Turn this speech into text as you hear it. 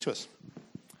To us.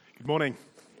 Good morning.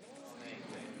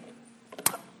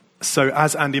 So,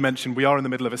 as Andy mentioned, we are in the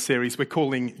middle of a series we're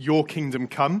calling Your Kingdom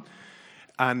Come,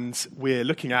 and we're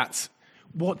looking at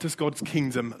what does God's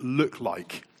kingdom look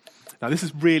like. Now, this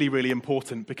is really, really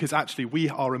important because actually we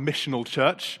are a missional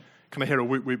church. Can I hear a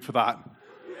whoop whoop for that?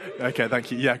 Okay,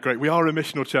 thank you. Yeah, great. We are a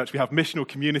missional church. We have missional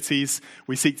communities.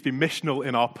 We seek to be missional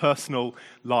in our personal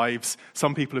lives.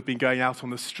 Some people have been going out on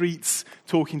the streets,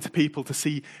 talking to people to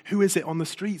see who is it on the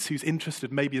streets who's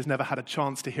interested, maybe has never had a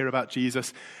chance to hear about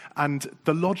Jesus. And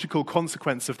the logical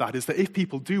consequence of that is that if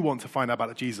people do want to find out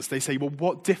about Jesus, they say, well,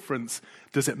 what difference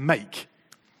does it make?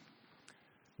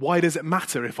 Why does it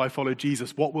matter if I follow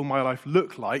Jesus? What will my life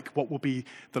look like? What will be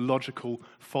the logical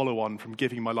follow-on from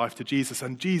giving my life to Jesus?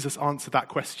 And Jesus answered that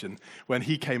question when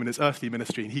he came in his earthly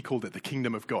ministry, and he called it the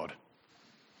kingdom of God.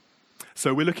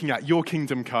 So we're looking at Your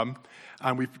Kingdom Come,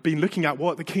 and we've been looking at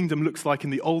what the kingdom looks like in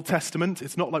the Old Testament.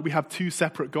 It's not like we have two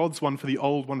separate gods, one for the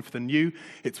old, one for the new.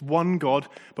 It's one God,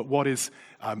 but what is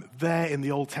there in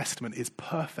the Old Testament is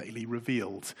perfectly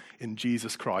revealed in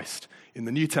Jesus Christ in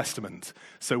the New Testament.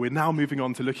 So we're now moving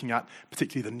on to looking at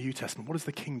particularly the New Testament. What does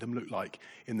the kingdom look like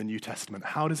in the New Testament?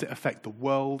 How does it affect the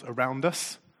world around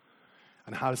us?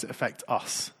 And how does it affect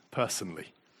us personally?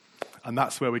 And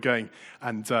that's where we're going.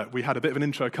 And we had a bit of an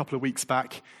intro a couple of weeks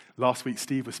back. Last week,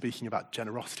 Steve was speaking about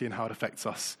generosity and how it affects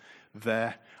us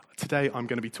there. Today, I'm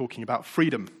going to be talking about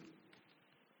freedom.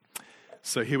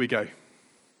 So here we go.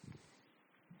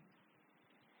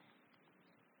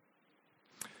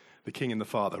 The King and the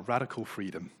Father, radical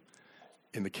freedom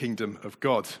in the kingdom of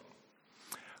God.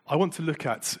 I want to look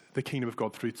at the kingdom of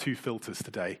God through two filters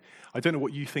today. I don't know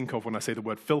what you think of when I say the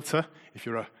word filter. If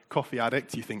you're a coffee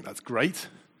addict, you think that's great.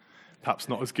 Perhaps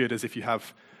not as good as if you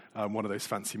have one of those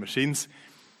fancy machines.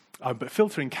 But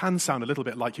filtering can sound a little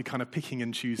bit like you're kind of picking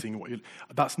and choosing.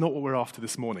 That's not what we're after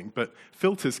this morning. But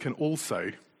filters can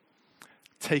also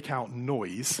take out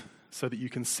noise so that you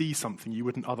can see something you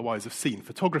wouldn't otherwise have seen.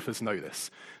 Photographers know this.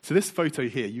 So this photo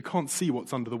here, you can't see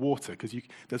what's under the water because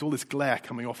there's all this glare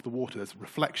coming off the water. There's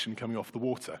reflection coming off the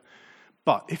water.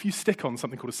 But if you stick on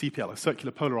something called a CPL, a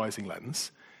circular polarizing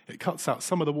lens, it cuts out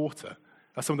some of the water,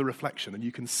 some of the reflection, and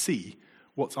you can see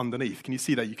what's underneath. Can you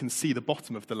see that? You can see the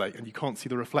bottom of the lake, and you can't see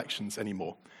the reflections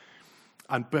anymore.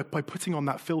 And by putting on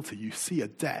that filter, you see a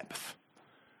depth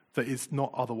that is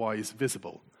not otherwise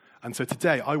visible. And so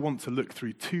today, I want to look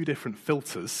through two different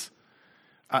filters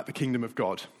at the kingdom of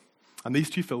God. And these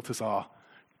two filters are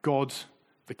God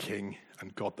the King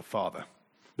and God the Father.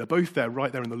 They're both there,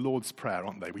 right there in the Lord's Prayer,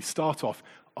 aren't they? We start off,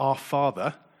 Our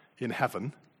Father in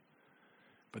heaven,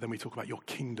 but then we talk about Your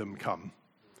kingdom come.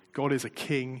 God is a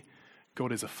king,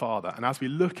 God is a father. And as we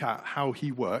look at how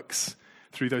he works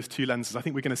through those two lenses, I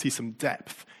think we're going to see some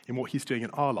depth in what he's doing in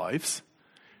our lives.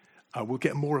 We'll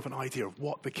get more of an idea of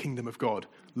what the kingdom of God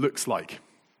looks like.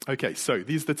 Okay, so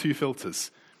these are the two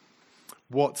filters.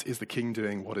 What is the king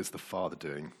doing? What is the father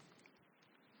doing?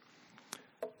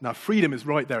 Now, freedom is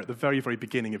right there at the very, very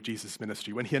beginning of Jesus'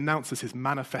 ministry. When he announces his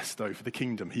manifesto for the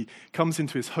kingdom, he comes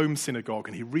into his home synagogue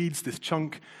and he reads this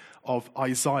chunk of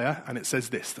Isaiah, and it says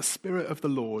this: "The Spirit of the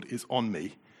Lord is on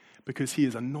me, because he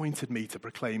has anointed me to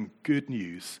proclaim good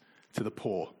news to the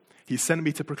poor. He sent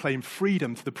me to proclaim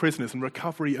freedom to the prisoners and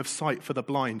recovery of sight for the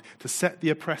blind, to set the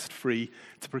oppressed free,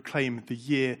 to proclaim the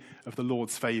year of the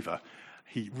Lord's favor."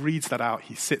 He reads that out,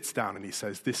 he sits down, and he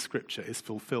says, "This scripture is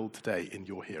fulfilled today in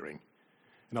your hearing."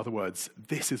 In other words,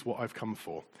 this is what I've come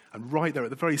for. And right there at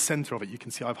the very center of it, you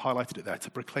can see I've highlighted it there, to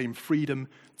proclaim freedom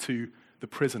to the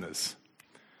prisoners.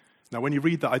 Now, when you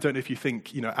read that, I don't know if you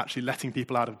think, actually letting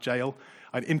people out of jail.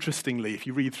 And interestingly, if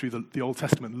you read through the Old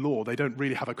Testament law, they don't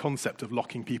really have a concept of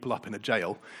locking people up in a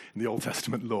jail in the Old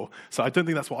Testament law. So I don't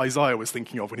think that's what Isaiah was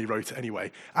thinking of when he wrote it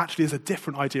anyway. Actually, there's a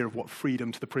different idea of what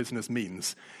freedom to the prisoners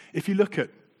means. If you look at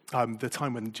the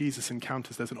time when Jesus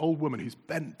encounters, there's an old woman who's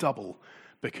bent double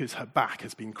because her back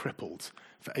has been crippled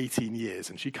for 18 years.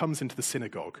 And she comes into the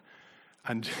synagogue,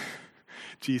 and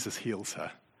Jesus heals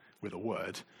her with a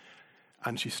word.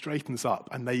 And she straightens up,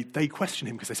 and they question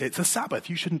him because they say, "It's a Sabbath,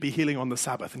 you shouldn't be healing on the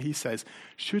Sabbath." And he says,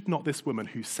 "Should not this woman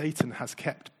who Satan has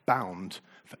kept bound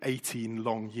for 18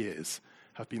 long years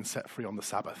have been set free on the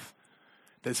Sabbath?"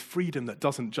 There's freedom that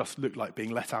doesn't just look like being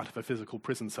let out of a physical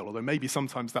prison cell, although maybe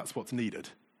sometimes that's what's needed.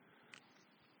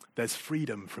 There's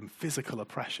freedom from physical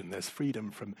oppression. There's freedom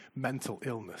from mental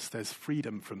illness. There's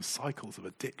freedom from cycles of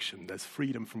addiction. There's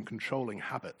freedom from controlling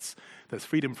habits. There's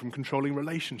freedom from controlling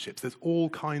relationships. There's all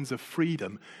kinds of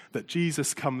freedom that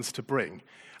Jesus comes to bring.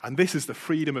 And this is the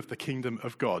freedom of the kingdom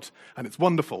of God. And it's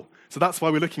wonderful. So that's why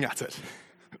we're looking at it.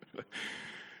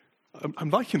 I'm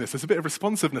liking this. There's a bit of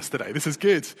responsiveness today. This is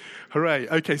good. Hooray.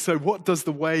 Okay, so what does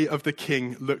the way of the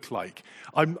king look like?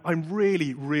 I'm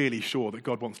really, really sure that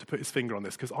God wants to put his finger on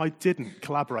this, because I didn't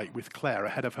collaborate with Claire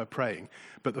ahead of her praying.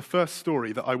 But the first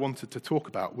story that I wanted to talk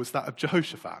about was that of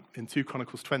Jehoshaphat in 2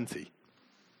 Chronicles 20.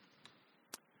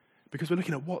 Because we're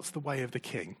looking at what's the way of the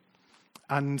king.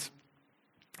 And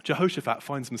Jehoshaphat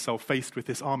finds himself faced with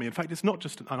this army. In fact, it's not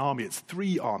just an army, it's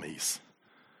 3 armies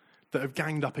that have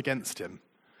ganged up against him.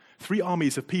 3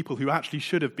 armies of people who actually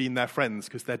should have been their friends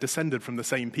because they're descended from the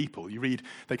same people. You read,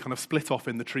 they kind of split off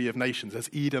in the Tree of Nations. There's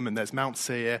Edom and there's Mount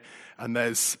Seir and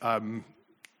there's,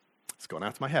 it's gone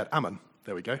out of my head, Ammon.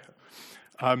 There we go.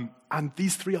 And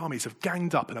these 3 armies have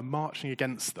ganged up and are marching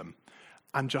against them.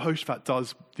 And Jehoshaphat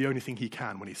does the only thing he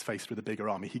can when he's faced with a bigger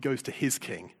army. He goes to his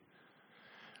king.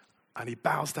 And he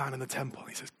bows down in the temple. And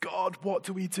he says, God, what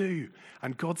do we do?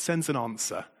 And God sends an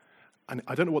answer. And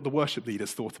I don't know what the worship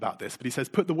leaders thought about this, but he says,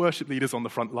 put the worship leaders on the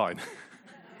front line.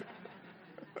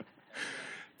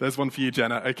 There's one for you,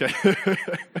 Jenna. Okay.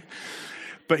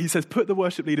 But he says, put the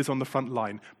worship leaders on the front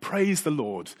line. Praise the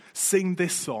Lord. Sing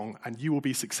this song, and you will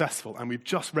be successful. And we've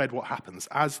just read what happens.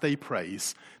 As they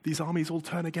praise, these armies all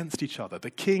turn against each other. The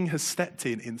king has stepped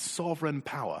in sovereign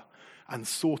power and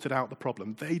sorted out the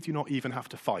problem. They do not even have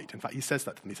to fight. In fact, he says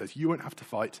that to them. He says, you won't have to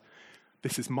fight.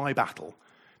 This is my battle.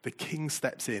 The king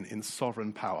steps in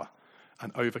sovereign power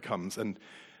and overcomes. And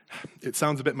it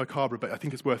sounds a bit macabre, but I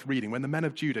think it's worth reading. When the men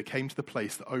of Judah came to the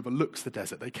place that overlooks the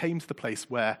desert, they came to the place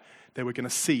where they were going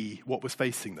to see what was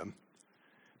facing them.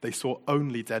 They saw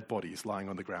only dead bodies lying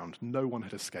on the ground. No one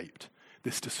had escaped.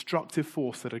 This destructive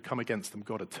force that had come against them,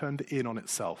 God had turned it in on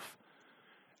itself,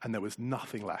 and there was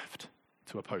nothing left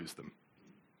to oppose them.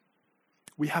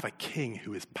 We have a king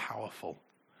who is powerful.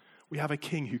 We have a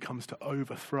king who comes to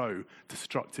overthrow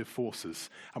destructive forces,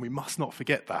 and we must not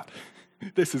forget that.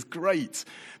 This is great.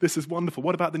 This is wonderful.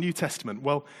 What about the New Testament?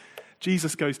 Well,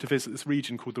 Jesus goes to visit this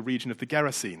region called the region of the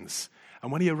Gerasenes,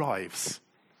 and when he arrives,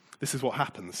 this is what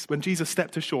happens. When Jesus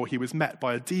stepped ashore, he was met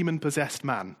by a demon-possessed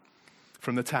man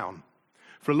from the town.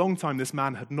 For a long time, this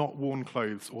man had not worn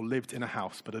clothes or lived in a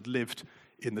house, but had lived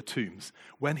in the tombs.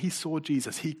 When he saw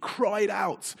Jesus, he cried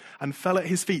out and fell at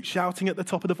his feet, shouting at the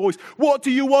top of the voice, "What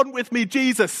do you want with me,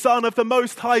 Jesus, Son of the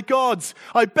Most High God?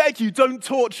 I beg you, don't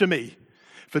torture me."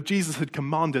 For Jesus had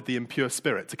commanded the impure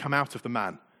spirit to come out of the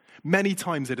man. Many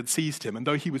times it had seized him, and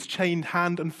though he was chained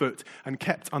hand and foot and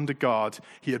kept under guard,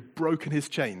 he had broken his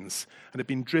chains and had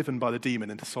been driven by the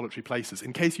demon into solitary places.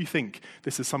 In case you think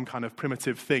this is some kind of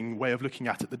primitive thing, way of looking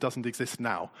at it that doesn't exist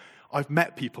now, I've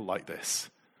met people like this.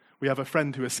 We have a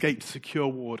friend who escaped a secure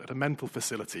ward at a mental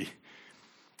facility,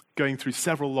 going through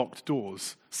several locked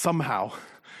doors. Somehow,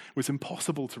 it was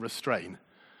impossible to restrain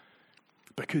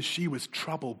because she was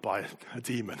troubled by a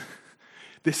demon.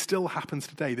 This still happens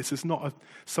today. This is not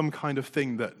some kind of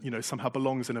thing that, somehow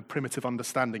belongs in a primitive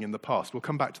understanding in the past. We'll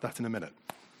come back to that in a minute.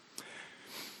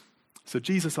 So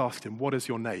Jesus asked him, "What is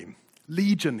your name?"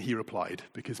 "Legion," he replied,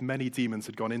 because many demons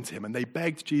had gone into him, and they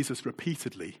begged Jesus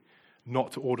repeatedly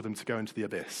not to order them to go into the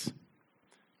abyss.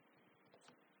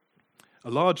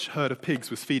 A large herd of pigs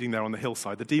was feeding there on the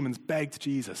hillside. The demons begged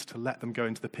Jesus to let them go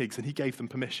into the pigs, and he gave them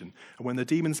permission. And when the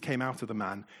demons came out of the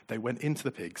man, they went into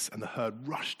the pigs, and the herd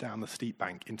rushed down the steep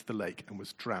bank into the lake and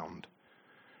was drowned.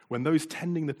 When those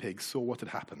tending the pigs saw what had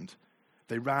happened,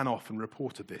 they ran off and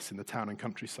reported this in the town and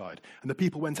countryside, and the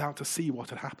people went out to see what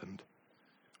had happened.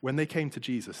 When they came to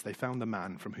Jesus, they found the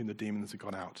man from whom the demons had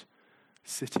gone out,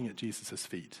 sitting at Jesus'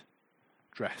 feet,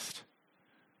 dressed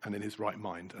and in his right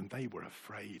mind, and they were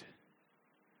afraid.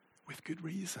 With good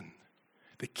reason.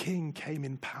 The king came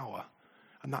in power,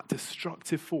 and that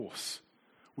destructive force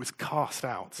was cast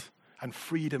out, and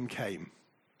freedom came.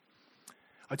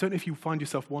 I don't know if you find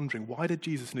yourself wondering, why did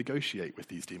Jesus negotiate with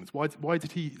these demons? Why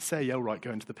did he say, "Oh, right,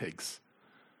 go into the pigs"?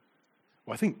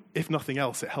 Well, I think, if nothing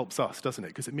else, it helps us, doesn't it?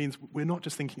 Because it means we're not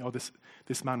just thinking, oh,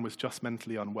 this man was just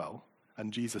mentally unwell,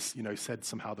 and Jesus, said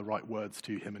somehow the right words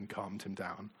to him and calmed him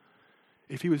down.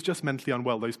 If he was just mentally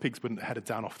unwell, those pigs wouldn't have headed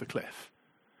down off the cliff.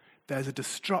 There's a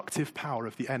destructive power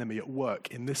of the enemy at work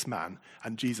in this man,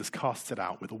 and Jesus casts it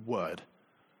out with a word.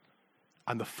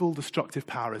 And the full destructive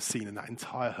power is seen in that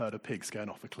entire herd of pigs going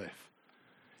off the cliff.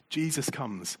 Jesus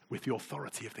comes with the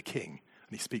authority of the king,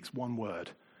 and he speaks one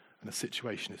word, and the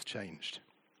situation is changed.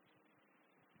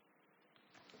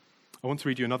 I want to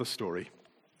read you another story.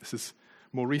 This is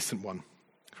a more recent one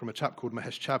from a chap called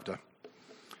Mahesh Chavda,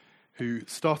 who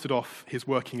started off his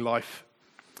working life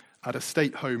at a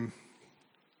state home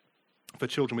for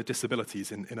children with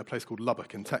disabilities in a place called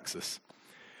Lubbock in Texas.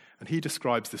 And he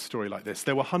describes this story like this.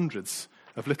 There were hundreds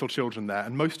of little children there,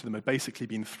 and most of them had basically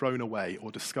been thrown away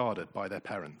or discarded by their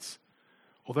parents.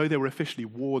 Although they were officially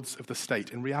wards of the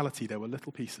state, in reality they were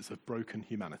little pieces of broken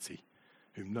humanity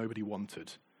whom nobody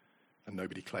wanted and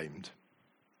nobody claimed.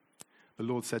 The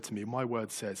Lord said to me, my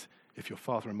word says, if your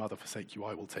father and mother forsake you,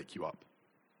 I will take you up.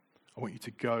 I want you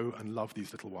to go and love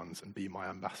these little ones and be my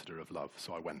ambassador of love.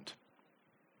 So I went.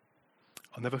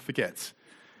 I'll never forget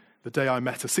the day I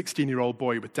met a 16-year-old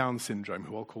boy with Down syndrome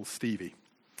who I'll call Stevie.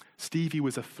 Stevie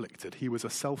was afflicted. He was a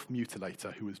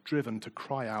self-mutilator who was driven to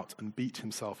cry out and beat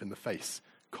himself in the face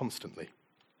constantly.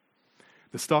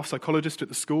 The staff psychologist at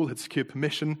the school had secured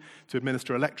permission to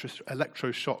administer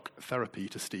electroshock therapy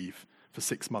to Steve for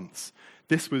 6 months.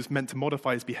 This was meant to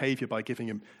modify his behavior by giving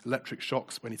him electric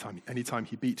shocks anytime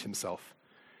he beat himself.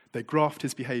 They graphed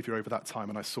his behavior over that time,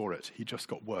 and I saw it. He just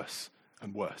got worse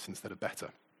and worse instead of better.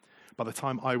 By the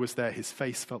time I was there, his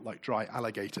face felt like dry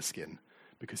alligator skin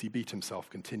because he beat himself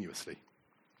continuously.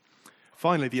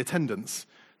 Finally, the attendants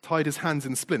tied his hands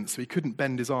in splints so he couldn't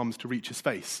bend his arms to reach his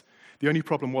face. The only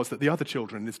problem was that the other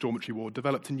children in his dormitory ward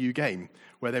developed a new game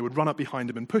where they would run up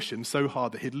behind him and push him so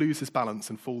hard that he'd lose his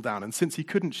balance and fall down. And since he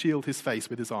couldn't shield his face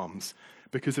with his arms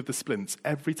because of the splints,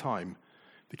 every time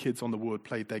the kids on the ward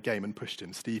played their game and pushed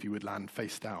him, Stevie would land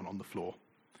face down on the floor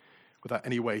without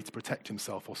any way to protect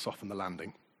himself or soften the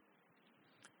landing.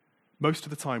 Most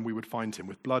of the time we would find him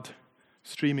with blood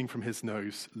streaming from his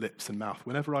nose, lips, and mouth.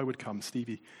 Whenever I would come,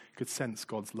 Stevie could sense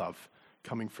God's love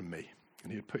coming from me,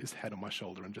 and he would put his head on my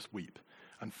shoulder and just weep.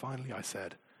 And finally I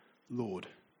said, Lord,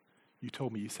 you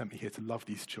told me you sent me here to love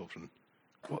these children.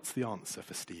 What's the answer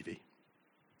for Stevie?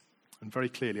 And very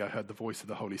clearly I heard the voice of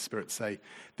the Holy Spirit say,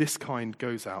 this kind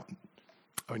goes out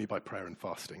only by prayer and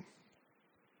fasting.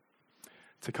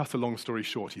 To cut a long story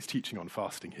short, he's teaching on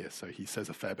fasting here, so he says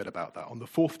a fair bit about that. On the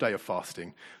 4th day of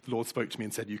fasting, the Lord spoke to me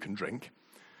and said, you can drink.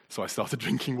 So I started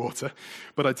drinking water,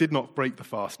 but I did not break the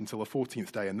fast until the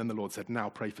 14th day, and then the Lord said, now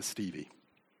pray for Stevie.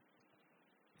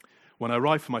 When I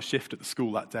arrived for my shift at the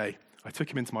school that day, I took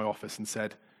him into my office and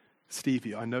said,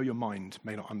 Stevie, I know your mind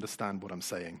may not understand what I'm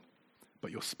saying,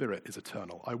 but your spirit is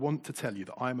eternal. I want to tell you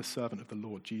that I am a servant of the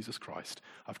Lord Jesus Christ.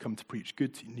 I've come to preach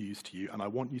good news to you, and I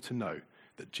want you to know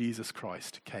that Jesus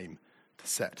Christ came to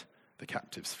set the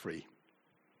captives free.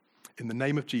 In the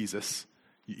name of Jesus,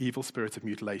 you evil spirit of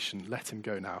mutilation, let him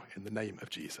go now in the name of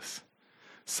Jesus.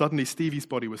 Suddenly, Stevie's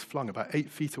body was flung about 8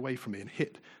 feet away from me and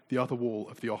hit the other wall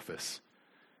of the office.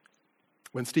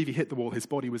 When Stevie hit the wall, his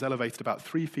body was elevated about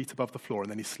 3 feet above the floor, and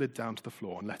then he slid down to the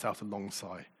floor and let out a long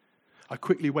sigh. I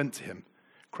quickly went to him,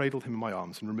 cradled him in my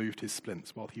arms, and removed his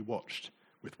splints while he watched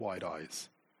with wide eyes.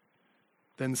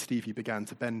 Then Stevie began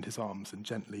to bend his arms and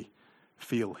gently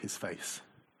feel his face.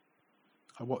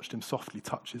 I watched him softly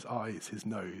touch his eyes, his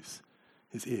nose,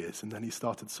 his ears, and then he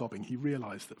started sobbing. He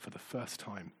realized that for the first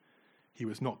time, he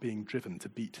was not being driven to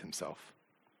beat himself.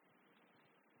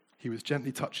 He was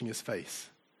gently touching his face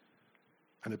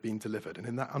and had been delivered. And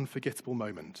in that unforgettable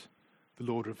moment, the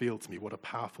Lord revealed to me what a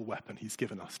powerful weapon he's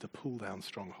given us to pull down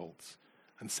strongholds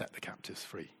and set the captives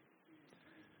free.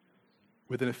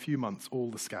 Within a few months, all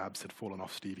the scabs had fallen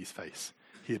off Stevie's face.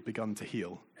 He had begun to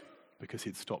heal because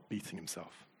he'd stopped beating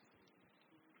himself.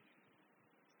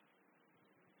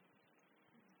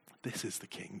 This is the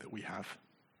king that we have.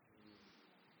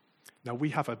 Now, we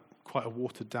have quite a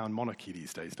watered-down monarchy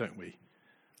these days, don't we?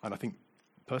 And I think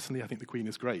the Queen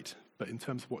is great. But in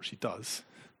terms of what she does,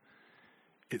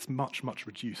 it's much, much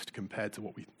reduced compared to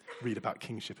what we read about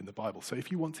kingship in the Bible. So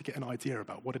if you want to get an idea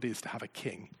about what it is to have a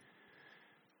king,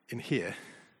 in here,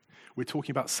 we're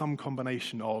talking about some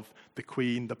combination of the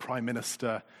Queen, the Prime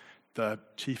Minister, the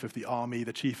Chief of the Army,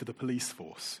 the Chief of the Police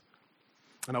Force.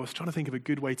 And I was trying to think of a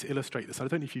good way to illustrate this. I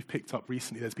don't know if you've picked up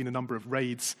recently, there's been a number of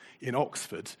raids in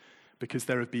Oxford because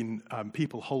there have been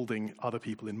people holding other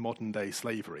people in modern-day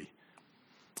slavery.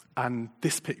 And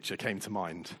this picture came to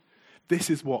mind. This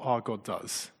is what our God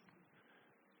does.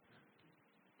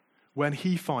 When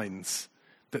he finds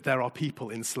that there are people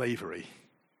in slavery,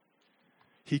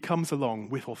 he comes along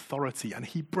with authority and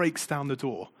he breaks down the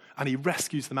door and he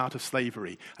rescues them out of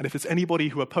slavery. And if there's anybody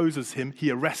who opposes him,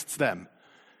 he arrests them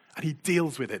and he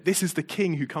deals with it. This is the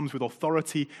king who comes with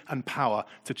authority and power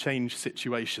to change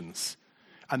situations.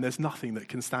 And there's nothing that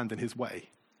can stand in his way.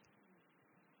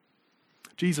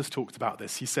 Jesus talked about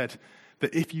this. He said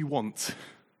that if you want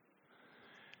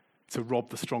to rob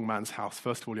the strong man's house,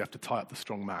 first of all, you have to tie up the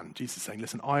strong man. Jesus is saying,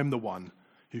 listen, I am the one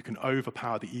who can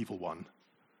overpower the evil one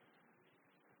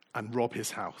and rob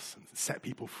his house and set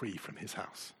people free from his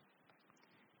house.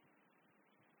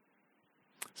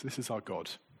 So this is our God.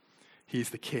 He is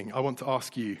the king. I want to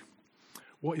ask you,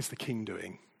 what is the king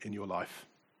doing in your life?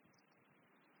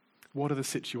 What are the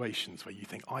situations where you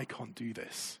think, I can't do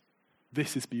this?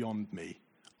 This is beyond me.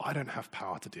 I don't have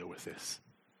power to deal with this.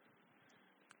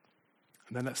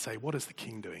 And then let's say, what is the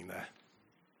king doing there?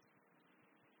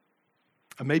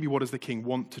 And maybe what does the king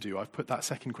want to do? I've put that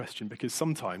second question because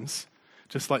sometimes,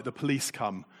 just like the police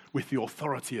come with the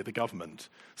authority of the government,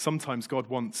 sometimes God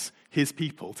wants his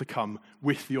people to come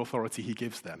with the authority he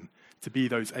gives them, to be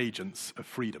those agents of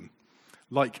freedom.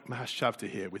 Like Mahesh Chavda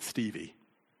here with Stevie.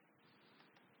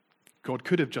 God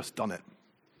could have just done it,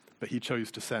 but he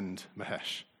chose to send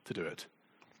Mahesh to do it.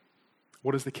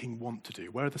 What does the king want to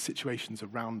do? Where are the situations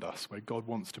around us where God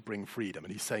wants to bring freedom?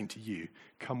 And he's saying to you,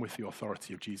 come with the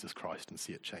authority of Jesus Christ and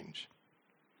see it change.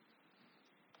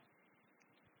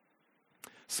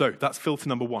 So that's filter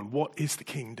number one. What is the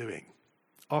king doing?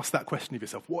 Ask that question of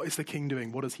yourself. What is the king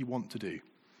doing? What does he want to do?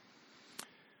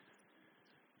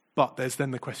 But there's then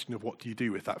the question of what do you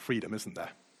do with that freedom, isn't there?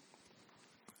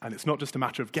 And it's not just a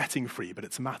matter of getting free, but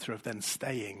it's a matter of then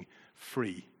staying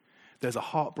free. There's a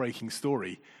heartbreaking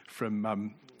story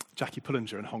from Jackie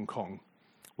Pullinger in Hong Kong,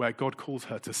 where God calls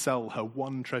her to sell her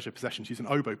one treasure possession. She's an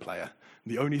oboe player.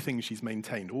 And the only thing she's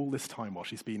maintained all this time while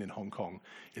she's been in Hong Kong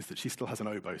is that she still has an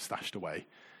oboe stashed away,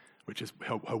 which is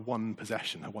her one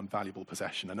possession, her one valuable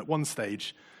possession. And at one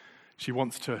stage, she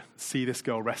wants to see this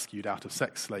girl rescued out of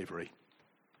sex slavery.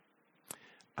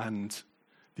 And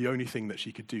the only thing that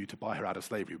she could do to buy her out of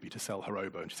slavery would be to sell her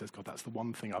oboe. And she says, God, that's the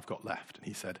one thing I've got left. And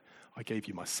he said, I gave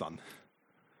you my son.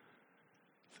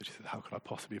 So she said, how could I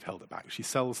possibly have held it back? She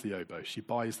sells the oboe. She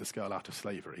buys this girl out of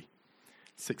slavery.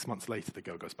 6 months later, the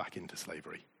girl goes back into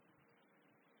slavery.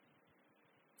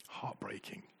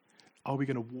 Heartbreaking. Are we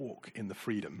going to walk in the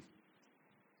freedom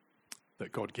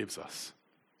that God gives us?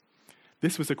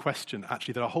 This was a question,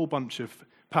 actually, that a whole bunch of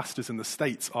pastors in the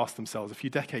States asked themselves a few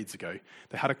decades ago.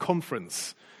 They had a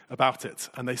conference about it,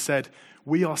 and they said,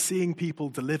 we are seeing people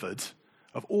delivered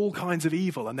of all kinds of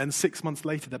evil, and then 6 months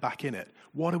later, they're back in it.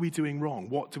 What are we doing wrong?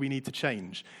 What do we need to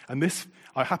change? And this,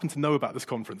 I happen to know about this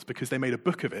conference because they made a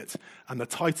book of it, and the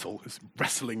title is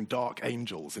Wrestling Dark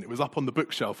Angels, and it was up on the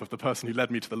bookshelf of the person who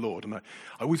led me to the Lord, and I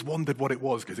always wondered what it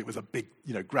was because it was a big,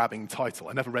 grabbing title.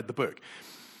 I never read the book.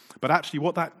 But actually,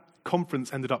 what that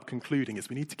conference ended up concluding is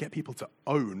we need to get people to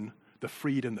own the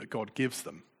freedom that God gives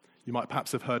them. You might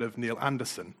perhaps have heard of Neil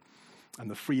Anderson and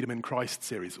the Freedom in Christ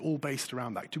series, all based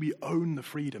around that. Do we own the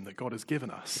freedom that God has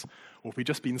given us? Or have we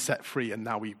just been set free and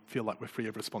now we feel like we're free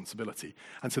of responsibility?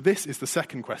 And so this is the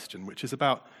second question, which is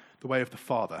about the way of the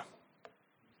Father.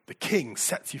 The King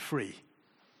sets you free,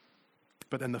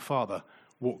 but then the Father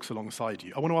walks alongside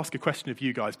you. I want to ask a question of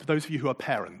you guys, for those of you who are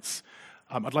parents.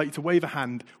 I'd like you to wave a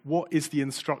hand. What is the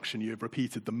instruction you have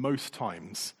repeated the most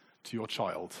times to your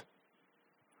child?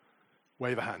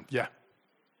 Wave a hand. Yeah.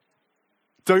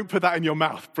 Don't put that in your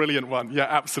mouth. Brilliant one. Yeah,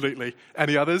 absolutely.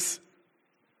 Any others?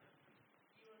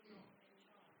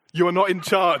 You are not in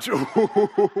charge.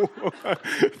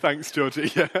 Thanks,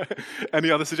 Georgie. Yeah.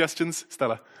 Any other suggestions?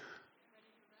 Stella?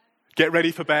 Get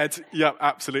ready for bed. Yep,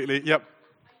 absolutely. Yep.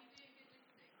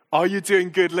 Are you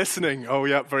doing good listening? Oh,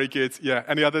 yeah, very good. Yeah.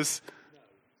 Any others?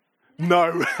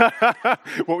 No.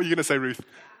 What were you going to say, Ruth?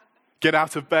 Get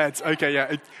out of bed. Okay,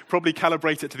 yeah. Probably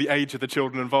calibrate it to the age of the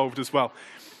children involved as well.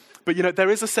 But, there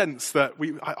is a sense that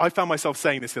I found myself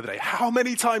saying this the other day. How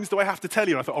many times do I have to tell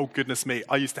you? And I thought, oh, goodness me.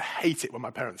 I used to hate it when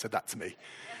my parents said that to me.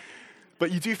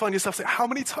 But you do find yourself saying, how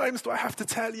many times do I have to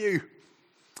tell you?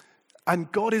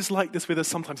 And God is like this with us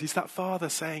sometimes. He's that father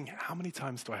saying, how many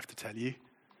times do I have to tell you?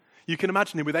 You can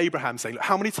imagine him with Abraham saying, look,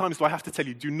 how many times do I have to tell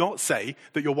you, do not say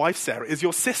that your wife Sarah is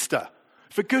your sister?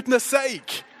 For goodness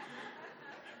sake.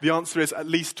 The answer is at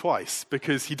least twice,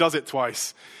 because he does it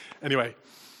twice. Anyway.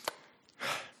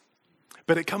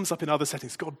 But it comes up in other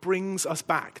settings. God brings us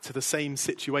back to the same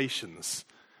situations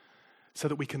so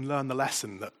that we can learn the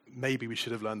lesson that maybe we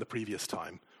should have learned the previous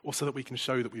time, or so that we can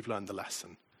show that we've learned the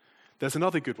lesson. There's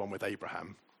another good one with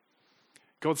Abraham.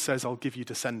 God says, I'll give you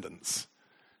descendants.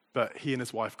 But he and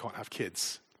his wife can't have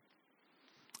kids.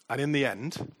 And in the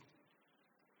end,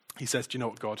 he says, do you know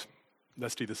what, God?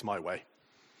 Let's do this my way.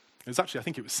 It was actually, I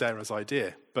think it was Sarah's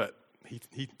idea, but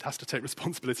he has to take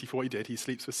responsibility for what he did. He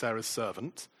sleeps with Sarah's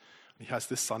servant. He has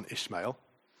this son, Ishmael.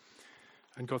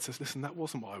 And God says, listen, that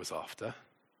wasn't what I was after.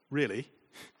 Really?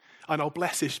 And I'll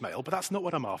bless Ishmael, but that's not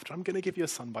what I'm after. I'm going to give you a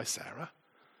son by Sarah,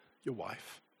 your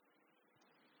wife.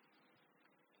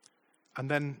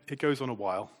 And then it goes on a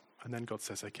while. And then God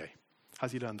says, okay,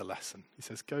 has he learned the lesson? He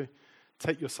says, go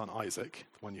take your son Isaac,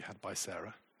 the one you had by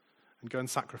Sarah, and go and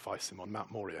sacrifice him on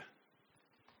Mount Moriah.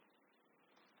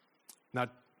 Now,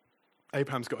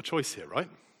 Abraham's got a choice here, right?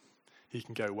 He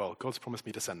can go, well, God's promised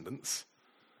me descendants.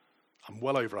 I'm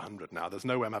well over 100 now. There's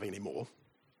no way I'm having any more.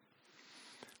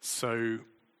 So,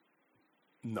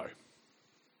 no.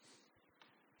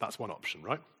 That's one option,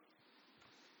 right?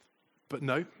 But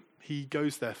no, He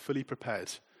goes there fully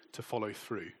prepared to follow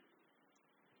through.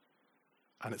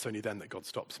 And it's only then that God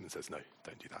stops him and says, no,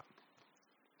 don't do that.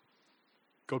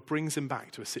 God brings him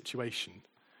back to a situation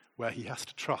where he has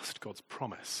to trust God's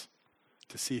promise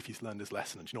to see if he's learned his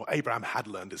lesson. And you know what? Abraham had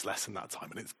learned his lesson that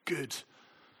time, and it's good.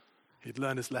 He'd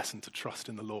learned his lesson to trust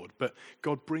in the Lord. But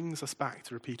God brings us back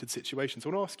to repeated situations. I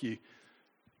want to ask you,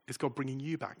 is God bringing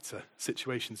you back to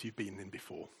situations you've been in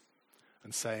before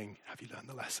and saying, have you learned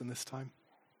the lesson this time?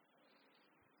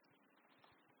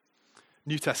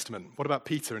 New Testament, what about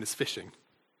Peter and his fishing?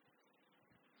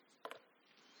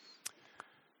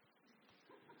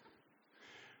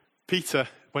 Peter,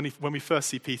 when we first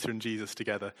see Peter and Jesus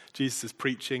together, Jesus is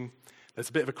preaching. There's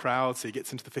a bit of a crowd, so he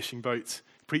gets into the fishing boat,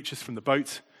 preaches from the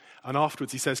boat, and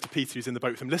afterwards he says to Peter, who's in the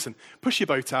boat with him, listen, push your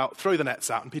boat out, throw the nets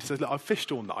out. And Peter says, look, I've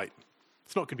fished all night.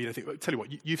 It's not going to be anything. But tell you what,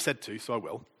 you've said to, so I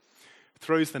will.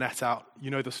 Throws the net out.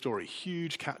 You know the story.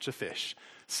 Huge catch of fish.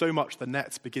 So much the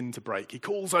nets begin to break. He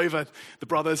calls over the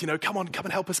brothers, come on, come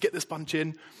and help us get this bunch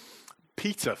in.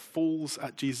 Peter falls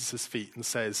at Jesus' feet and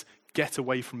says, get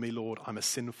away from me, Lord, I'm a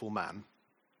sinful man.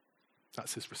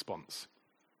 That's his response.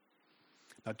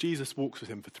 Now, Jesus walks with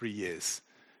him for 3 years,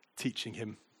 teaching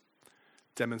him,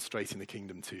 demonstrating the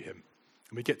kingdom to him.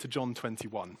 And we get to John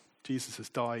 21. Jesus has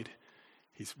died.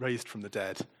 He's raised from the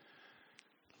dead.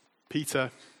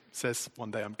 Peter says,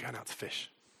 one day I'm going out to fish.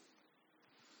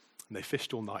 And they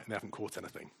fished all night and they haven't caught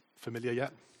anything. Familiar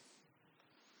yet?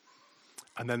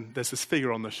 And then there's this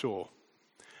figure on the shore.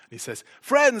 And he says,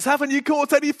 friends, haven't you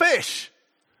caught any fish?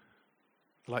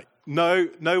 Like, no,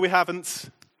 we haven't.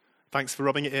 Thanks for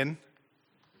rubbing it in.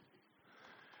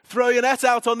 Throw your net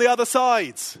out on the other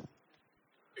side.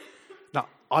 Now,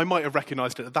 I might have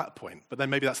recognized it at that point, but then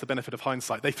maybe that's the benefit of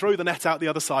hindsight. They throw the net out the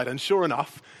other side, and sure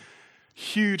enough,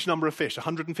 huge number of fish,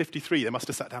 153. They must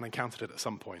have sat down and counted it at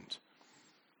some point.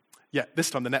 Yet this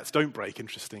time the nets don't break,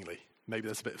 interestingly. Maybe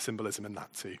there's a bit of symbolism in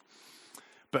that too.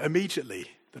 But immediately,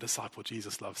 the disciple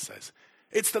Jesus loves says,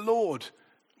 it's the Lord.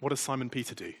 What does Simon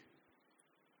Peter do?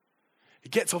 He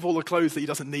gets off all the clothes that he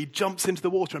doesn't need, jumps into the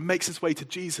water and makes his way to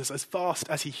Jesus as fast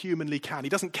as he humanly can.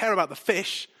 He doesn't care about the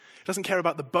fish. He doesn't care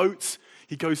about the boats.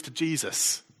 He goes to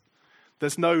Jesus.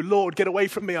 There's no, Lord, get away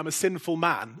from me, I'm a sinful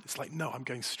man. It's like, no, I'm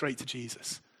going straight to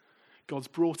Jesus. God's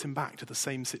brought him back to the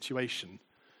same situation,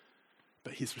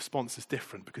 but his response is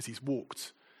different because he's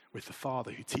walked with the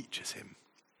Father who teaches him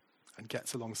and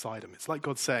gets alongside him. It's like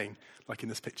God saying, like in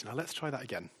this picture, now let's try that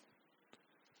again.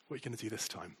 What are you going to do this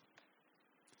time?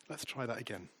 Let's try that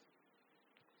again.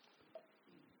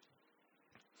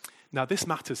 Now, this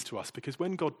matters to us because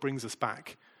when God brings us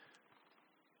back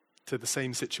to the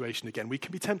same situation again, we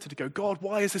can be tempted to go, God,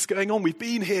 why is this going on? We've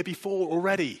been here before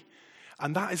already.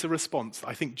 And that is a response.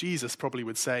 I think Jesus probably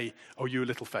would say, oh, you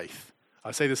little faith.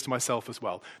 I say this to myself as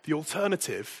well. The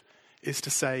alternative is to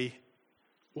say,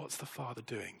 what's the Father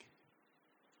doing?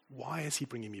 Why is he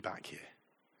bringing me back here?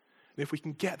 And if we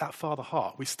can get that Father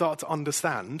heart, we start to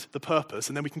understand the purpose,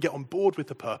 and then we can get on board with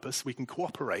the purpose, we can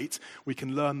cooperate, we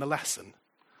can learn the lesson.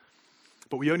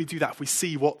 But we only do that if we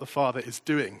see what the Father is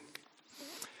doing.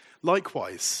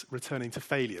 Likewise, returning to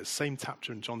failures, same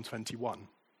chapter in John 21.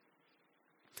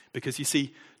 Because you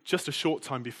see, just a short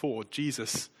time before,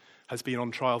 Jesus has been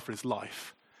on trial for his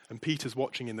life, and Peter's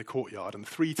watching in the courtyard, and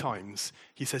 3 times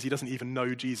he says he doesn't even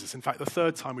know Jesus. In fact, the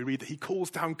 3rd time we read that he calls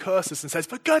down curses and says,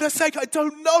 for goodness sake, I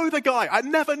don't know the guy. I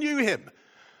never knew him.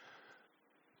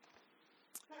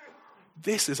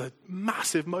 This is a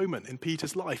massive moment in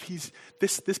Peter's life. He's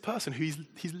this person who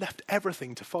he's left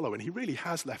everything to follow, and he really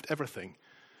has left everything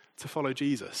to follow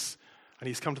Jesus. And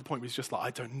he's come to the point where he's just like,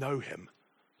 I don't know him.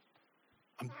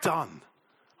 I'm done.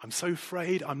 I'm so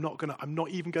afraid I'm not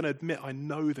even going to admit I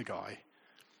know the guy.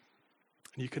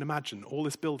 And you can imagine all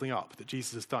this building up that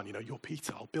Jesus has done. You're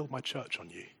Peter, I'll build my church on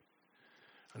you.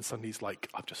 And suddenly he's like,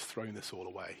 I've just thrown this all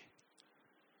away.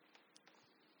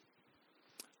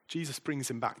 Jesus brings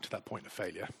him back to that point of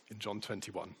failure in John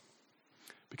 21.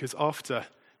 Because after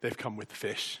they've come with the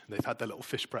fish, they've had their little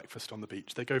fish breakfast on the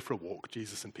beach, they go for a walk,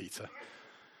 Jesus and Peter.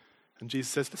 And Jesus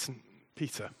says, listen,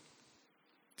 Peter,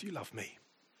 do you love me?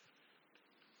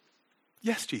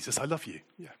 Yes, Jesus, I love you.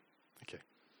 Yeah, okay.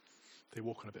 They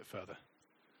walk on a bit further.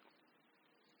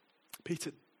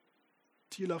 Peter,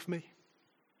 do you love me?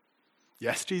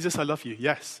 Yes, Jesus, I love you.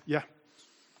 Yes, yeah.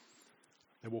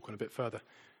 They walk on a bit further.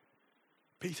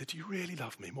 Peter, do you really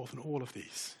love me more than all of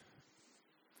these?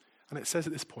 And it says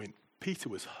at this point, Peter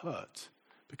was hurt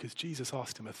because Jesus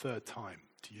asked him a 3rd time,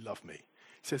 do you love me?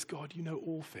 He says, God, you know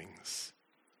all things.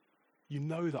 You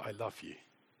know that I love you.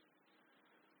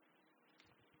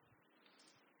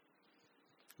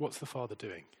 What's the Father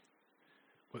doing?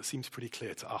 Well, it seems pretty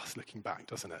clear to us looking back,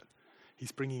 doesn't it?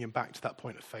 He's bringing him back to that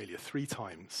point of failure 3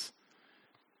 times.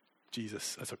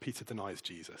 Peter denies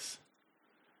Jesus.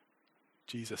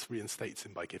 Jesus reinstates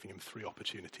him by giving him 3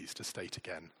 opportunities to state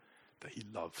again that he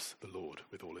loves the Lord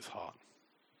with all his heart.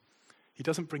 He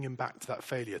doesn't bring him back to that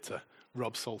failure to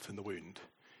rub salt in the wound.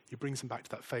 He brings him back to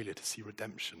that failure to see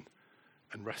redemption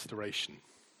and restoration.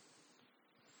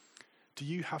 Do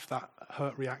you have that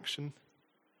hurt reaction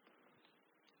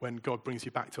when God brings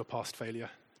you back to a past failure?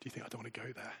 Do you think, I don't want to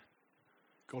go there?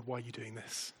 God, why are you doing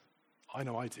this? I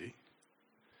know I do.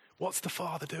 What's the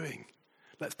Father doing?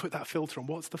 Let's put that filter on.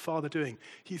 What's the Father doing?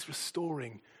 He's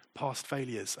restoring past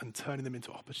failures and turning them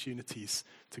into opportunities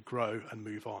to grow and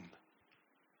move on.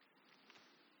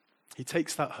 He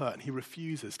takes that hurt and he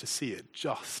refuses to see it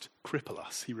just cripple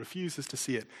us. He refuses to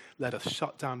see it let us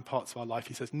shut down parts of our life.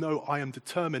 He says, no, I am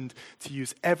determined to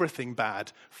use everything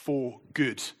bad for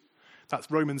good. That's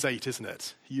Romans 8, isn't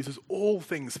it? He uses all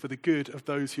things for the good of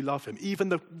those who love him. Even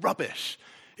the rubbish,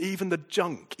 even the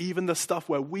junk, even the stuff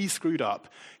where we screwed up,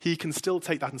 he can still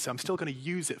take that and say, I'm still going to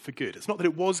use it for good. It's not that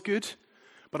it was good,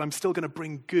 but I'm still going to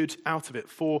bring good out of it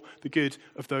for the good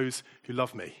of those who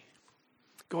love me.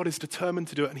 God is determined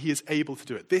to do it, and he is able to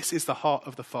do it. This is the heart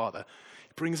of the Father.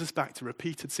 He brings us back to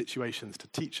repeated situations to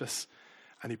teach us,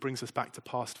 and he brings us back to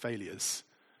past failures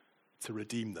to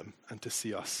redeem them and to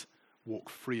see us walk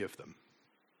free of them.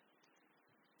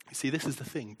 You see, this is the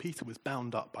thing. Peter was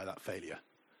bound up by that failure.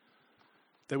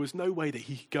 There was no way that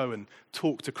he could go and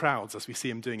talk to crowds, as we see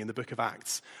him doing in the book of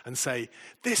Acts, and say,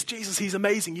 this Jesus, he's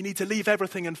amazing. You need to leave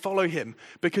everything and follow him.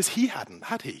 Because he hadn't,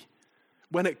 had he?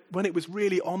 When it was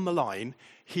really on the line,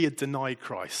 he had denied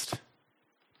Christ.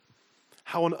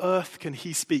 How on earth can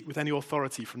he speak with any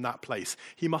authority from that place?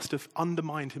 He must have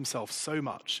undermined himself so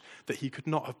much that he could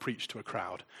not have preached to a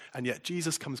crowd. And yet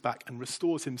Jesus comes back and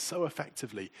restores him so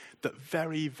effectively that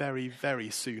very, very, very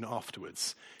soon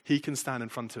afterwards, he can stand in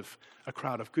front of a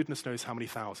crowd of goodness knows how many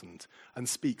thousand and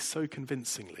speak so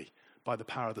convincingly by the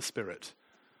power of the Spirit,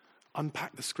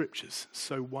 unpack the scriptures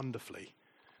so wonderfully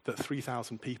that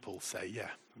 3,000 people say, yeah,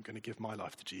 I'm going to give my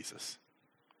life to Jesus.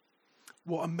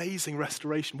 What amazing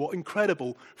restoration. What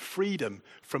incredible freedom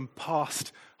from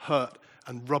past hurt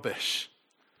and rubbish.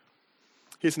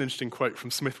 Here's an interesting quote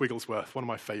from Smith Wigglesworth, one of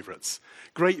my favorites.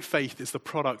 Great faith is the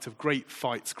product of great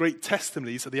fights. Great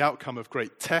testimonies are the outcome of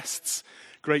great tests.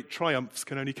 Great triumphs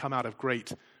can only come out of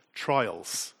great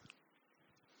trials.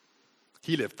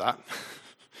 He lived that.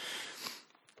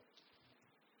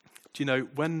 Do you know,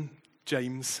 when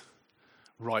James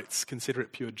writes, consider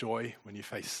it pure joy when you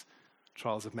face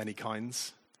trials of many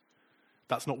kinds,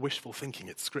 that's not wishful thinking,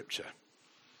 it's scripture.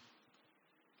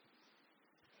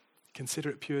 Consider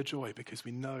it pure joy because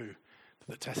we know that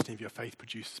the testing of your faith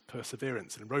produces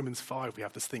perseverance. And in Romans 5, we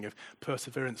have this thing of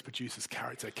perseverance produces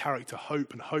character,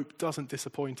 hope, and hope doesn't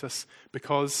disappoint us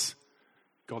because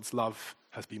God's love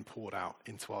has been poured out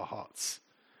into our hearts.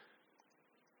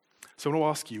 So I want to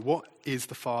ask you, what is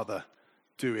the Father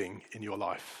doing in your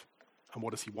life, and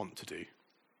what does he want to do?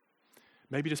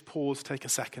 Maybe just pause, take a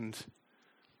second.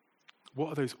 What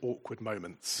are those awkward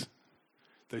moments?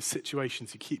 Those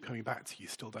situations you keep coming back to, you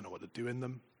still don't know what to do in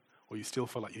them, or you still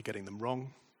feel like you're getting them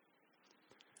wrong?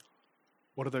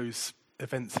 What are those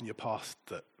events in your past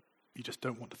that you just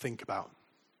don't want to think about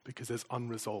because there's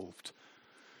unresolved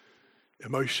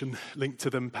emotion linked to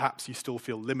them? Perhaps you still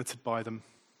feel limited by them.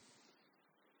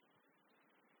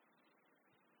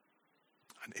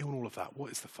 And in all of that,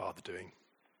 what is the Father doing?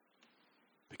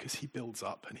 Because he builds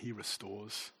up and he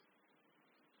restores.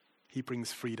 He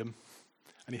brings freedom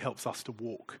and he helps us to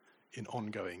walk in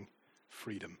ongoing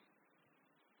freedom.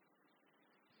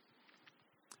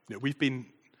 You know, we've been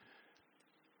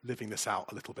living this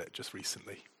out a little bit just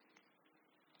recently.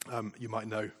 You might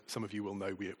know, some of you will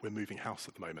know, we're moving house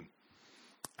at the moment.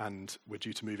 And we're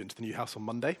due to move into the new house on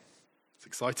Monday. It's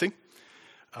exciting.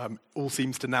 All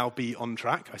seems to now be on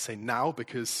track. I say now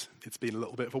because it's been a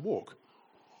little bit of a walk.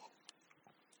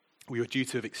 We were due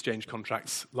to have exchanged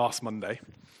contracts last Monday,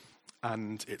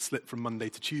 and it slipped from Monday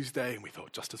to Tuesday, and we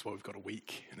thought just as well we've got a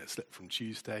week, and it slipped from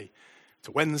Tuesday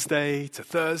to Wednesday to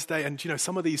Thursday, and you know,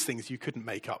 some of these things you couldn't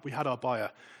make up. We had our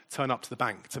buyer turn up to the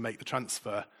bank to make the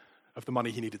transfer of the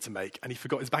money he needed to make, and he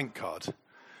forgot his bank card.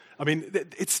 I mean,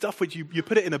 it's stuff which you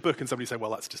put it in a book and somebody say,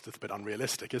 well, that's just a bit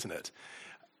unrealistic, isn't it?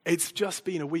 It's just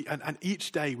been a week, and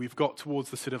each day we've got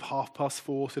towards the sort of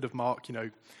 4:30 sort of mark, you know.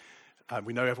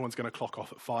 We know everyone's going to clock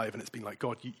off at 5, and it's been like,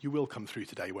 God, you will come through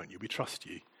today, won't you? We trust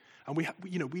you. And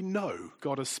we know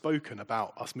God has spoken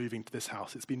about us moving to this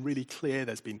house. It's been really clear.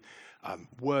 There's been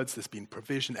words, there's been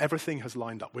provision. Everything has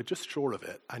lined up. We're just sure of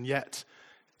it. And yet,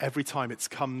 every time it's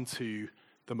come to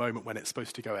the moment when it's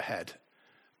supposed to go ahead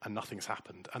and nothing's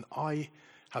happened. And I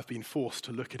have been forced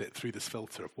to look at it through this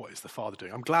filter of what is the Father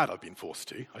doing. I'm glad I've been forced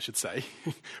to, I should say,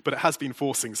 but it has been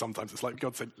forcing sometimes. It's like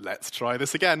God said, let's try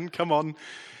this again, come on.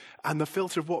 And the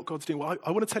filter of what God's doing, well,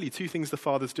 I want to tell you two things the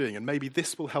Father's doing, and maybe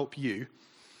this will help you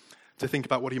to think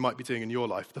about what he might be doing in your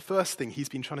life. The first thing he's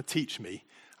been trying to teach me,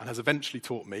 and has eventually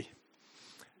taught me,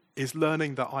 is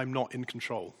learning that I'm not in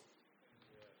control.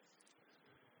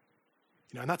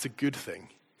 And that's a good thing.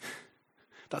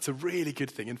 That's a really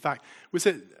good thing. In fact,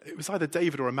 it was either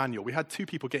David or Emmanuel. We had two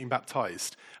people getting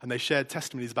baptized, and they shared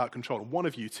testimonies about control. And one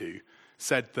of you two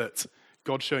said that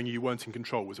God showing you weren't in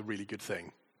control was a really good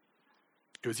thing.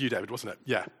 It was you, David, wasn't it?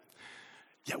 Yeah.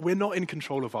 Yeah, we're not in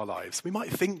control of our lives. We might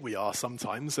think we are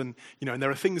sometimes, and and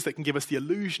there are things that can give us the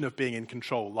illusion of being in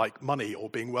control, like money or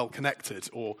being well connected,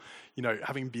 or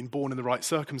having been born in the right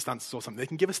circumstances or something. They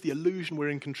can give us the illusion we're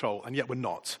in control, and yet we're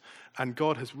not. And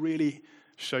God has really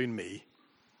shown me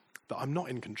that I'm not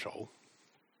in control.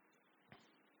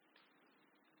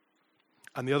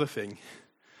 And the other thing,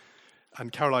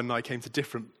 and Caroline and I came to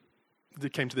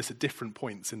this at different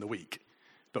points in the week,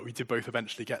 but we did both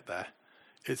eventually get there,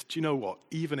 is, do you know what?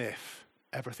 Even if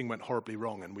everything went horribly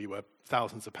wrong and we were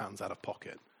thousands of pounds out of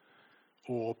pocket,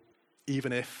 or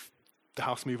even if the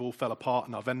house move all fell apart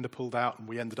and our vendor pulled out and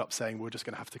we ended up saying we're just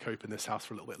going to have to cope in this house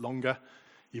for a little bit longer,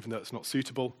 even though it's not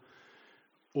suitable,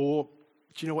 or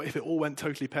do you know what? If it all went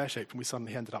totally pear-shaped and we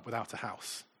suddenly ended up without a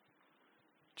house,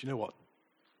 do you know what?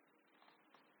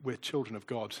 We're children of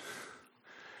God.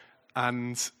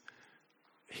 And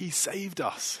he saved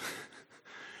us.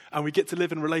 And we get to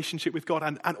live in relationship with God.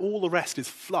 And all the rest is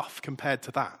fluff compared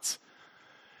to that.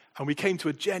 And we came to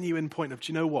a genuine point of,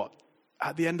 do you know what?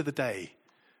 At the end of the day,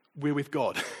 we're with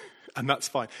God. And that's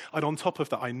fine. And on top of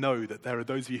that, I know that there are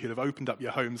those of you who have opened up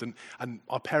your homes, and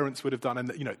our parents would have done,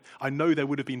 and I know there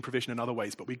would have been provision in other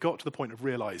ways, but we got to the point of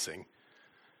realizing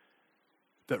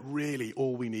that really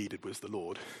all we needed was the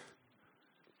Lord.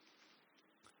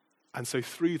 And so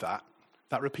through that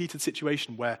repeated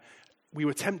situation where we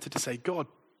were tempted to say, God,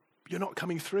 you're not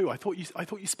coming through. I thought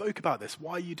you spoke about this.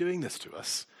 Why are you doing this to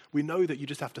us? We know that you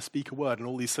just have to speak a word, and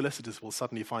all these solicitors will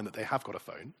suddenly find that they have got a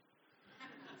phone.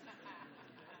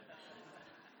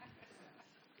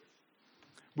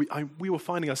 We were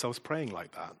finding ourselves praying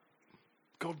like that.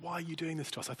 God, why are you doing this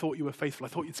to us? I thought you were faithful. I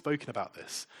thought you'd spoken about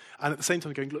this. And at the same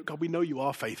time going, look, God, we know you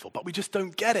are faithful, but we just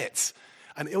don't get it.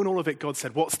 And in all of it, God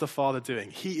said, what's the Father doing?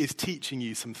 He is teaching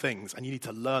you some things, and you need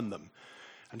to learn them.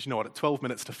 And you know what? At 12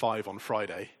 minutes to 5 on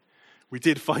Friday, we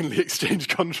did finally exchange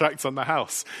contracts on the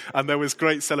house, and there was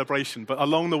great celebration. But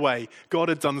along the way, God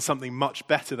had done something much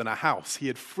better than a house. He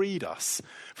had freed us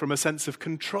from a sense of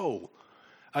control,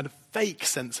 and a fake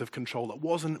sense of control that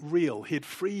wasn't real. He had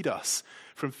freed us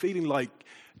from feeling like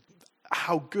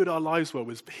how good our lives were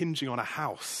was hinging on a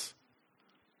house.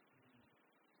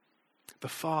 The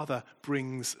Father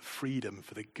brings freedom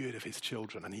for the good of his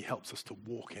children, and he helps us to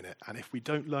walk in it. And if we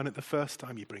don't learn it the first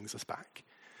time, he brings us back.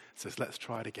 Says, let's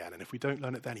try it again. And if we don't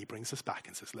learn it then, he brings us back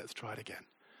and says, let's try it again.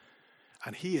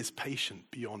 And he is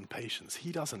patient beyond patience.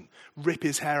 He doesn't rip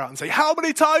his hair out and say, how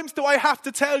many times do I have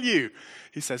to tell you?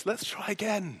 He says, let's try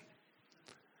again.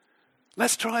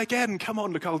 Let's try again. Come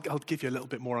on, look, I'll give you a little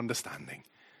bit more understanding.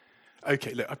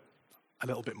 Okay, look, a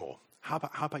little bit more. How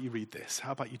about you read this?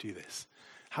 How about you do this?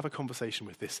 Have a conversation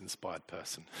with this inspired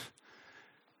person.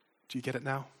 Do you get it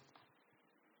now?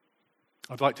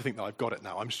 I'd like to think that I've got it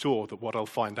now. I'm sure that what I'll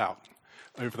find out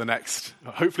over the next,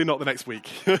 hopefully not the next week.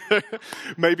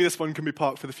 Maybe this one can be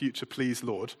parked for the future, please,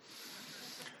 Lord.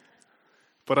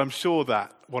 But I'm sure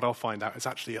that what I'll find out is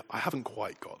actually, I haven't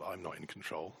quite got that I'm not in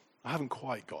control. I haven't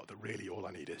quite got that really all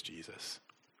I need is Jesus.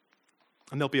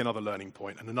 And there'll be another learning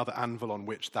point and another anvil on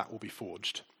which that will be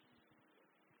forged.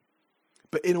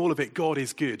 But in all of it, God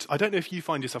is good. I don't know if you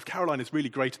find yourself, Caroline is really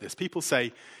great at this. People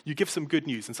say, you give some good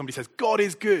news and somebody says, God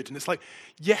is good. And it's like,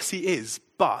 yes, he is.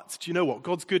 But do you know what?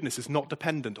 God's goodness is not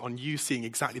dependent on you seeing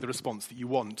exactly the response that you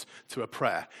want to a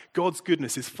prayer. God's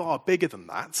goodness is far bigger than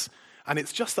that. And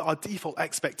it's just that our default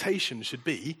expectation should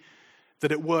be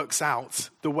that it works out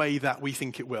the way that we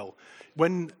think it will.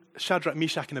 When Shadrach,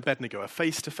 Meshach, and Abednego are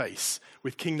face to face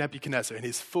with King Nebuchadnezzar in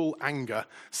his full anger,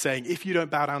 saying, if you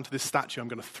don't bow down to this statue, I'm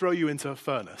going to throw you into a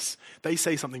furnace. They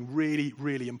say something really,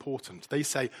 really important. They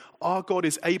say, our God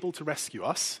is able to rescue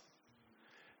us,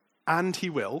 and he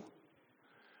will,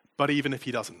 but even if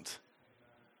he doesn't.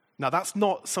 Now, that's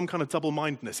not some kind of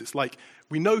double-mindedness. It's like,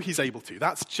 we know he's able to.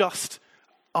 That's just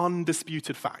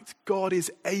undisputed fact. God is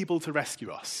able to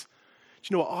rescue us. Do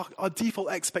you know what? Our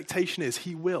default expectation is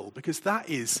he will, because that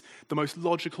is the most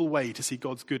logical way to see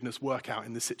God's goodness work out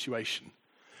in this situation.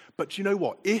 But do you know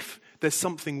what? If there's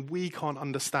something we can't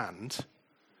understand,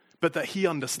 but that he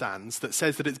understands, that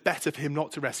says that it's better for him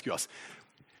not to rescue us,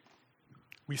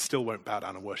 we still won't bow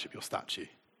down and worship your statue.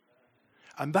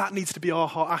 And that needs to be our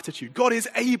heart attitude. God is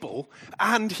able,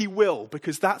 and he will,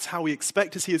 because that's how we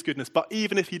expect to see his goodness. But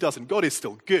even if he doesn't, God is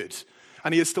still good,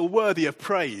 and he is still worthy of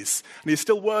praise, and he is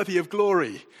still worthy of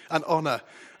glory and honor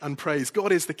and praise.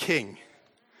 God is the king.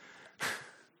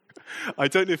 I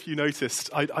don't know if you noticed,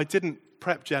 I didn't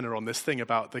prep Jenna on this thing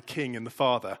about the king and the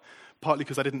father, partly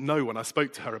because I didn't know when I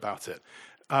spoke to her about it,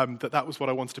 that was what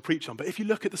I wanted to preach on. But if you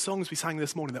look at the songs we sang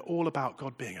this morning, they're all about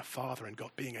God being a father and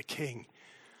God being a king.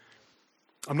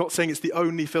 I'm not saying it's the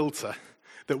only filter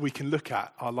that we can look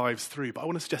at our lives through, but I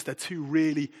want to suggest they're two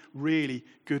really, really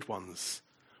good ones.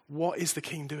 What is the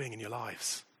king doing in your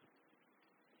lives?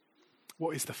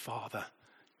 What is the father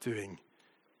doing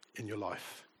in your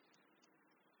life?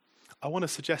 I want to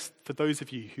suggest for those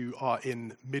of you who are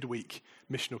in midweek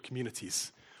missional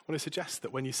communities, I want to suggest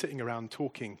that when you're sitting around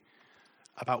talking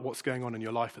about what's going on in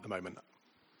your life at the moment,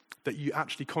 that you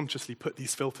actually consciously put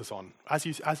these filters on. As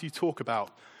you talk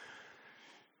about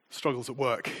struggles at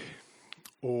work,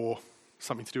 or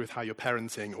something to do with how you're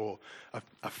parenting, or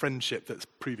a friendship that's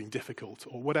proving difficult,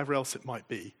 or whatever else it might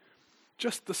be,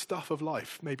 just the stuff of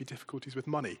life, maybe difficulties with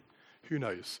money, who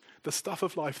knows, the stuff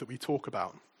of life that we talk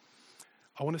about,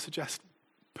 I want to suggest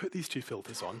put these two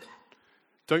filters on.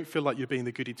 Don't feel like you're being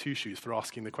the goody two-shoes for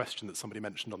asking the question that somebody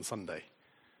mentioned on Sunday.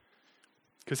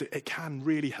 Because it can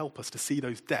really help us to see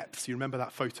those depths. You remember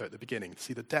that photo at the beginning, to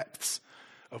see the depths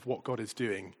of what God is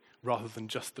doing rather than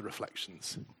just the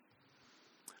reflections.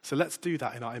 So let's do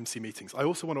that in our MC meetings. I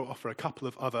also want to offer a couple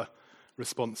of other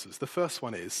responses. The first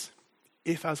one is,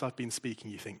 if as I've been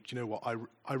speaking you think, do you know what,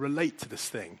 I relate to this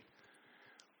thing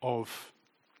of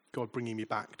God bringing me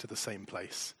back to the same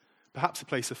place. Perhaps a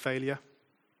place of failure.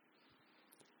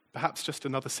 Perhaps just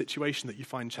another situation that you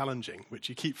find challenging, which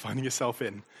you keep finding yourself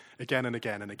in again and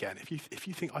again and again. If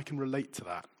you think I can relate to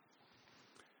that,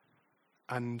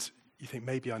 and you think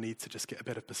maybe I need to just get a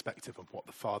bit of perspective of what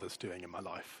the Father's doing in my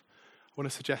life, I want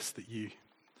to suggest that you,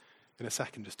 in a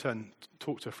second, just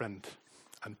talk to a friend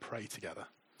and pray together.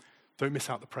 Don't miss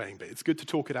out the praying bit. It's good to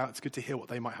talk it out. It's good to hear what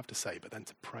they might have to say, but then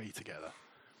to pray together.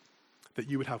 That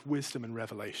you would have wisdom and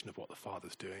revelation of what the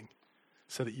Father's doing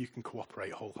so that you can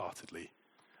cooperate wholeheartedly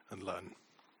and learn.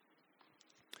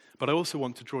 But I also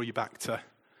want to draw you back to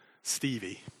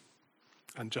Stevie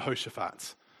and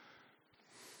Jehoshaphat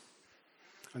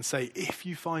and say, if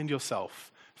you find yourself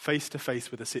face to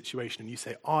face with a situation and you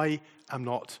say, I am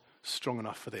not strong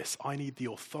enough for this, I need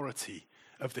the authority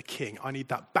of the king, I need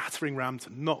that battering ram to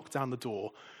knock down the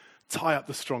door, tie up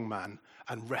the strong man,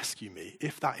 and rescue me.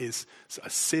 If that is a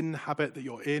sin habit that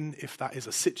you're in, if that is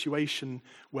a situation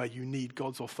where you need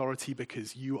God's authority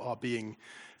because you are being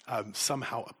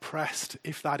somehow oppressed,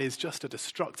 if that is just a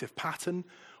destructive pattern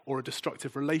or a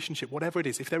destructive relationship, whatever it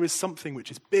is, if there is something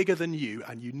which is bigger than you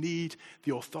and you need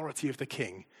the authority of the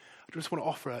king, I just want to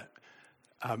offer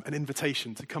an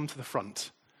invitation to come to the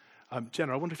front.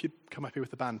 Jenna, I wonder if you'd come up here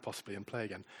with the band possibly and play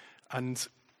again. And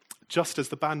just as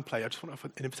the band play, I just want to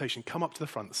offer an invitation. Come up to the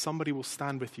front. Somebody will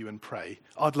stand with you and pray.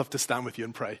 I'd love to stand with you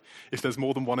and pray. If there's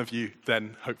more than one of you,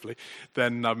 then hopefully,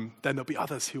 then there'll be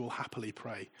others who will happily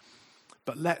pray.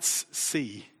 But let's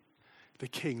see the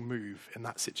king move in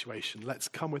that situation. Let's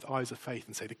come with eyes of faith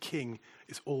and say the king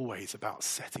is always about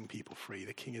setting people free.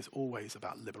 The king is always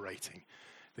about liberating.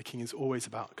 The king is always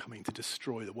about coming to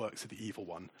destroy the works of the evil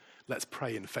one. Let's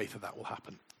pray in faith that will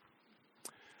happen.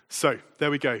 So,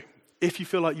 there we go. If you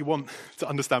feel like you want to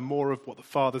understand more of what the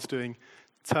Father's doing,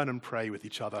 turn and pray with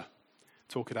each other.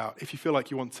 Talk it out. If you feel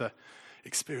like you want to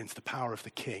experience the power of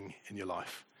the king in your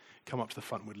life, come up to the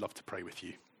front. We'd love to pray with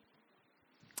you.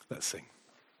 Let's sing.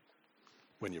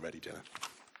 When you're ready, Jenna.